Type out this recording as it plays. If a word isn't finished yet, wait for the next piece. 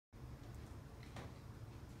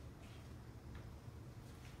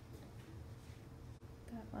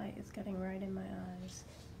light is getting right in my eyes.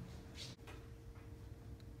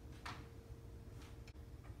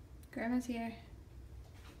 Grandma's here.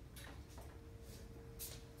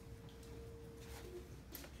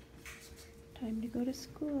 Time to go to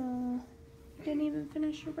school. You didn't even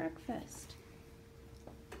finish your breakfast.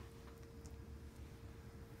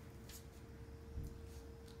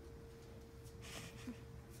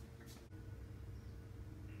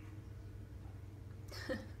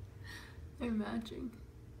 They're matching.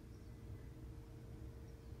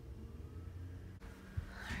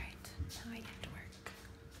 Alright, now I get to work.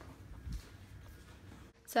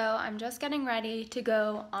 So I'm just getting ready to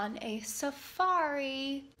go on a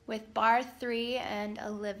safari with Bar 3 and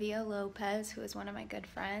Olivia Lopez, who is one of my good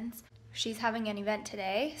friends. She's having an event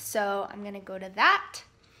today, so I'm gonna go to that.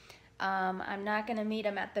 I'm not gonna meet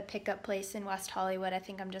them at the pickup place in West Hollywood. I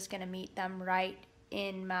think I'm just gonna meet them right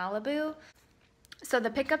in Malibu. So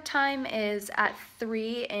the pickup time is at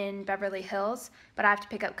 3 in Beverly Hills, but I have to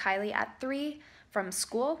pick up Kylie at 3 from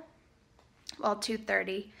school, well,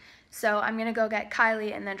 2:30. So I'm gonna go get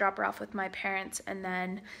Kylie and then drop her off with my parents, and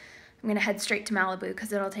then I'm gonna head straight to Malibu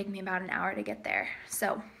because it'll take me about an hour to get there.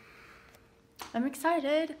 So I'm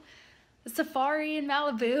excited. A safari in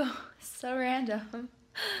Malibu, so random.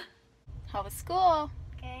 How was school?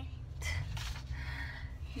 Okay.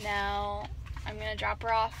 Now I'm gonna drop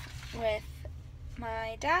her off with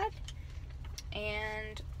my dad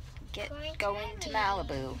and get going to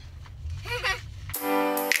Malibu.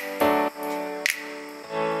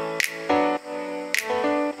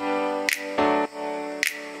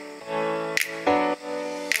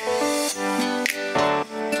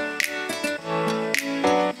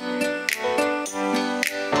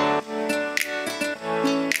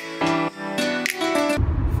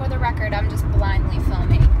 For the record, I'm just blindly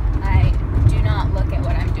filming. I do not look at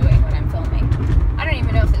what I'm doing when I'm filming. I don't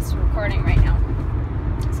even know if this is recording right now.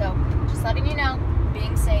 So, just letting you know,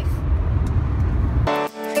 being safe.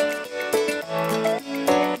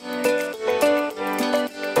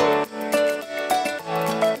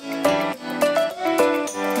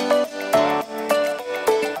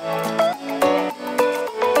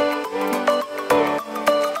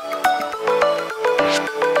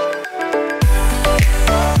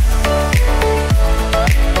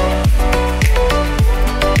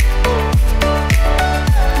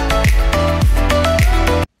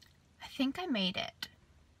 I think I made it.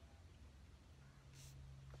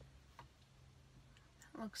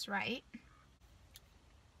 That looks right.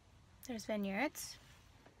 There's vineyards.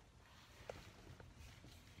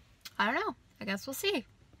 I don't know. I guess we'll see.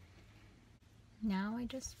 Now I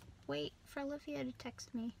just wait for Olivia to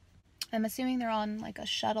text me. I'm assuming they're on like a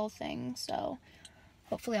shuttle thing, so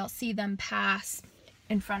hopefully I'll see them pass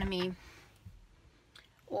in front of me,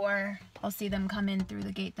 or I'll see them come in through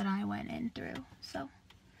the gate that I went in through. So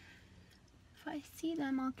if I see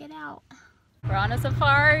them, I'll get out. We're on a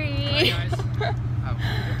safari. Hi guys.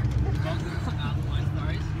 Welcome to Alpine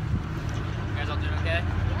Safaris. You guys all doing okay?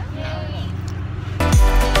 Yay.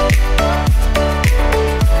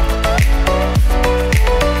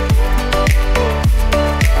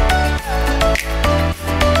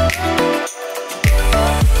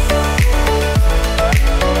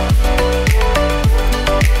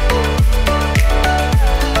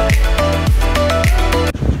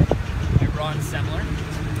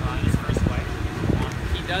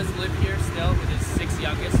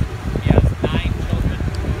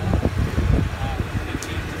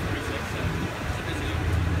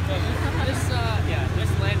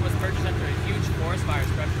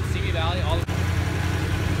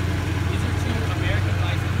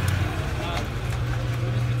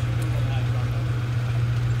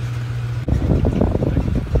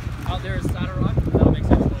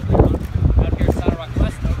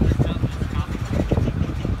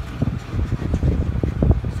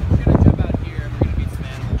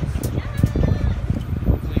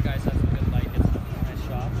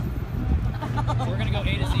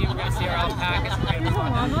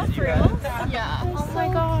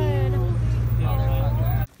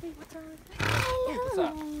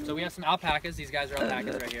 So we have some alpacas. These guys are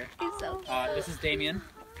alpacas right here. This is Damien,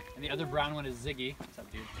 and the other brown one is Ziggy. What's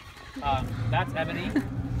up, dude? That's Ebony.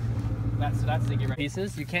 That's Ziggy right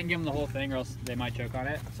pieces. You can't give them the whole thing or else they might choke on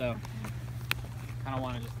it. So kind of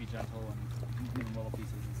want to just be gentle and give them little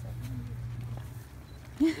pieces and stuff.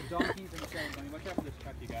 The donkeys and the Shetland pony. Watch out for this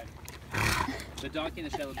truck, you guys. The donkey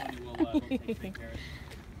and the Shetland pony will take care of it.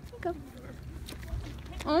 Go.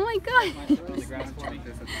 Oh my god! The grass for me.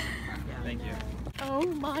 Thank you. Oh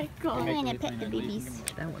my god. I'm gonna pet the babies.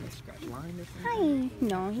 That one is scratch line. Hi.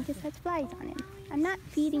 No, he just has flies on him. I'm not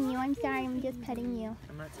feeding you. I'm sorry. I'm just petting you.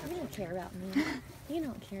 You don't care about me. You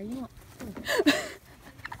don't care. You want food.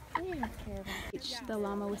 You don't care about me. The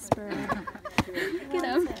llama whisperer. Look at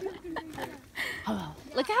him. Oh,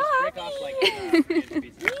 look how happy he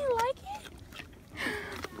is. Do you like it?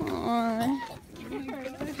 Aww.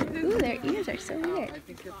 Ooh, their ears are so weird.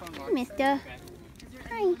 Hi, mister.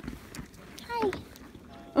 Hi. Hi.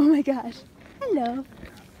 Oh my gosh. Hello.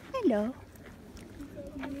 Hello.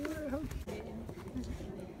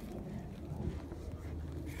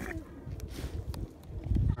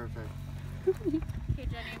 Perfect. Okay,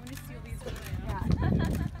 Jenny, I'm gonna steal these from you. Yeah.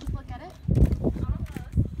 Look at it. Almost.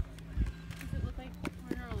 Does it look like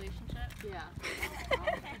we're in a relationship? Yeah.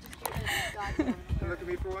 Look at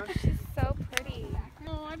me for once. She's so pretty.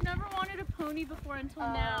 No, I've never wanted a pony before until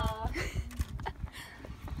now.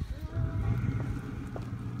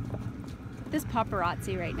 This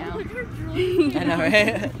paparazzi right now. Look at her drooling. I know,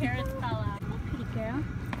 right? Parents fell out. Pretty girl.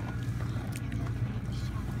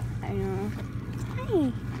 I know.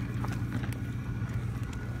 Hi.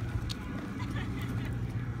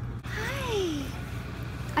 Hi.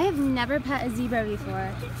 I have never pet a zebra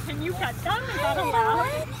before. Can you pet them? Is that allowed?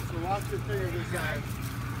 So watch your fingers, these guys.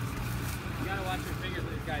 You gotta watch your fingers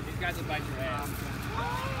with these guys. These guys will bite your hand.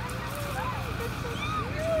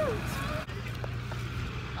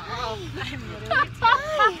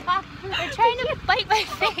 They're trying to bite my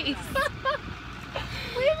face.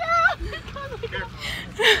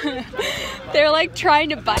 They're like trying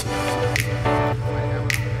to bite.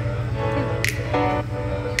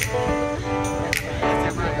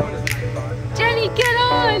 Jenny, get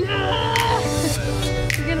on!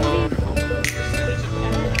 You're gonna leave.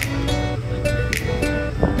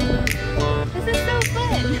 This is so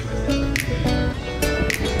fun.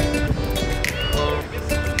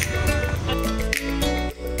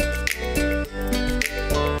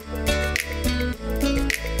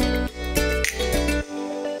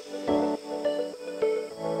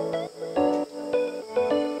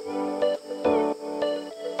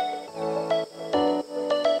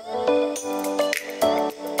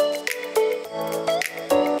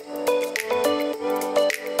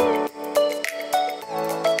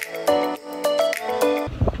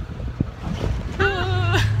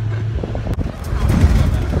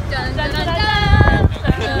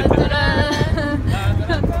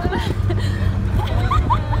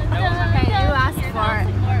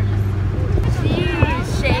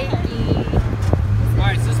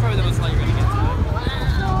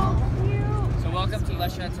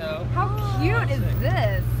 How cute is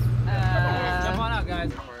this? Jump on out,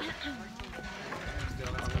 guys.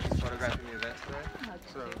 Photographing the event today.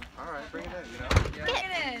 So, alright, bring it in, you know? Bring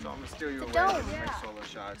it in. So I'm gonna steal you away Don't. with my solo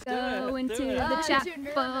shots. Go into the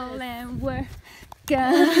chapel and we're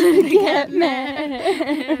gonna get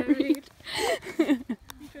married.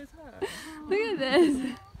 Look at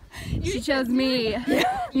this. She chose me,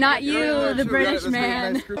 not you, the British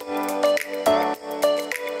man.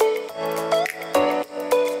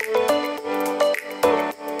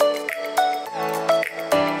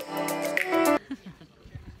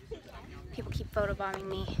 People keep photobombing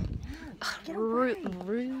me.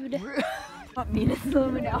 Rude. Want me to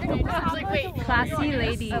slow it down? Like, wait. Classy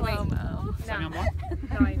ladies.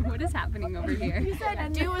 What is happening over here? You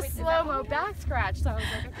said do a slow-mo back scratch, so I was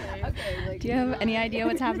like, okay. Do you have any idea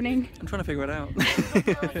what's happening? I'm trying to figure it out.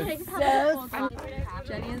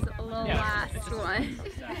 Jenny is the last one.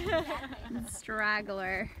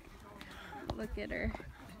 Straggler. Look at her.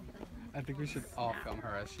 I think we should all film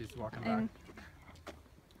her as she's walking back.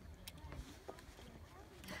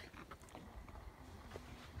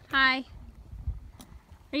 Hi.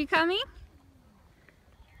 Are you coming?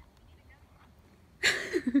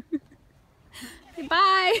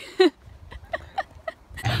 Bye.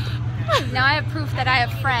 Now I have proof that I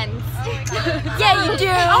have friends. Yeah, you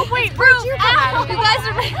do. Oh wait, proof. You guys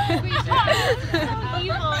are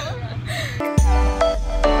evil.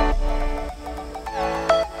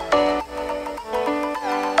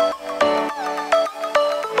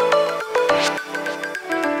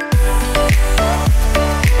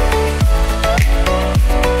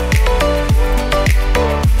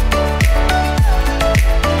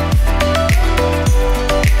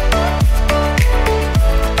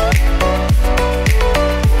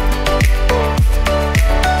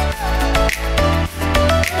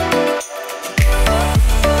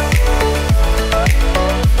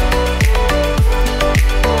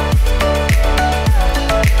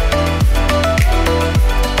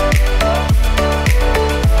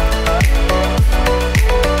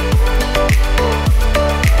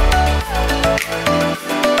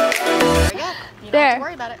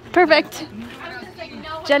 Perfect.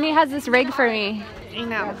 Jenny has this rig for me. I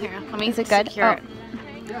know. Here, let me Is it good? secure Oh. it.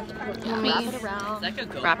 Let me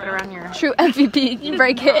wrap it around your... True MVP. You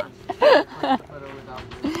break it.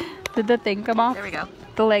 Did the thing come off? There we go.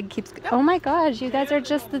 The leg keeps. Oh my gosh, you guys are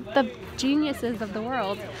just the geniuses of the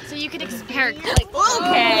world. So you can compare. Like,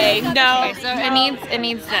 okay, no. Okay, so it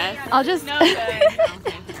needs this. I'll just.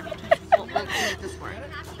 We'll make this work.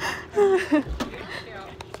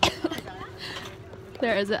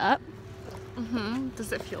 There, is it up?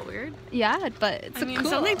 Does it feel weird? Yeah, but it's cool.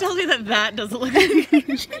 Something tells me that doesn't look like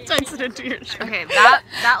you should tuck it into your shirt. Okay,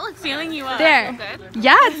 that looks feeling you up. There. Good.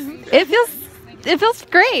 Yes, it feels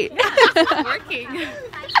great. It's working.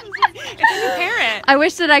 It's like a parrot. I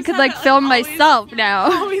wish that I could like film myself now.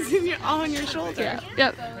 Always on your shoulder.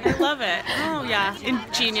 Yep. I love it. Oh yeah,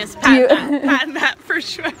 ingenious. You- Patent that for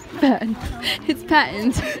sure. Patent. It's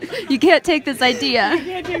patent. You can't take this idea.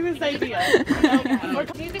 Can't take this idea. Do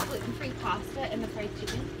the gluten-free pasta and the fried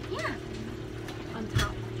chicken? Yeah. On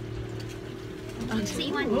top. So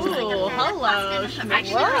you want Ooh, hello. Actually,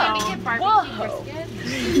 can we get barbecue brisket?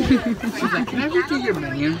 She's like, can I read through your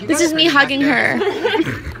menu? This is me hugging her.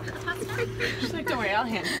 She's like, don't worry, I'll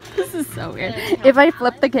handle it. This is so weird. If I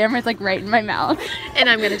flip the camera, it's like right in my mouth. And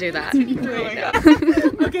I'm gonna do that.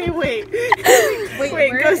 Okay, wait.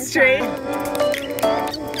 Wait, go straight.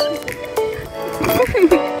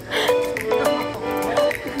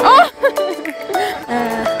 Oh!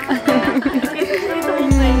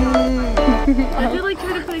 I feel like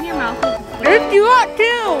trying to put it in your mouth. If you want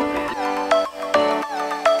to.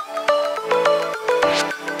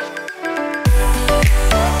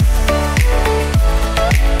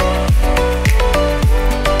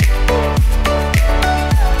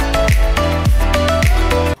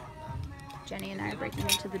 Jenny and I are breaking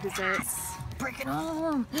into the desserts. Breaking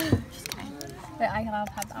them! Just kidding. Wait, I can have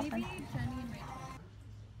that one.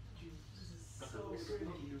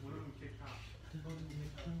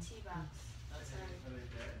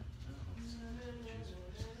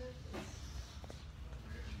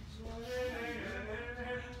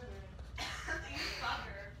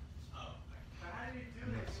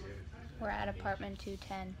 We're at apartment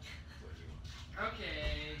 210.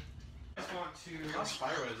 Okay. I just want to. How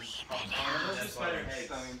spider was? That's spider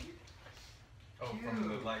eggs. Oh, from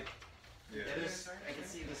the light. Yeah. I can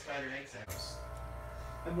see the spider eggs.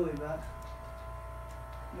 I believe that.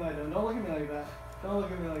 No, I don't. Don't look at me like that. Don't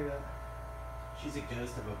look at me like that. She's a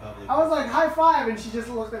ghost of a public. I was like, high five, and she just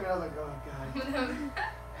looked at me. I was like, oh, God.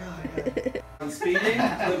 Oh, God. I'm speeding.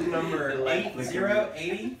 Clip number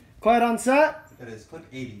 8080. Quiet on set. That is clip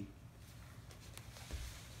 80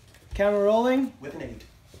 Camera rolling. with an 8.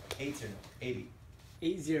 80.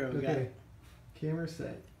 8-0. We got Okay. it. Camera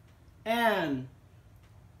set. And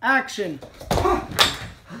action.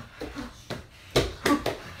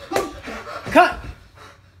 Cut.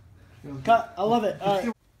 Cut. I love it. All right.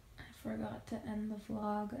 I forgot to end the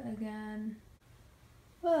vlog again.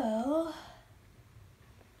 Well,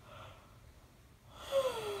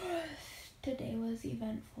 today was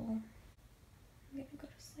eventful. I'm gonna go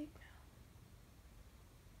to sleep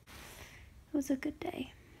now. It was a good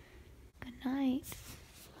day. Good night.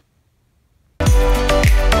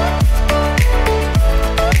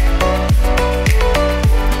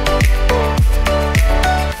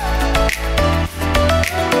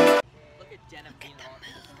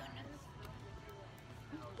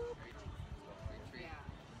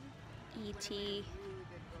 E.T.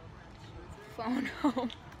 phone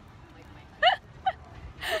home.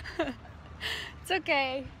 It's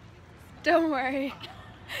okay. Don't worry.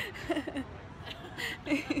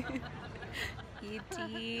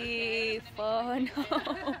 E.T. phone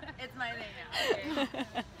home. It's my name now.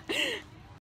 Okay.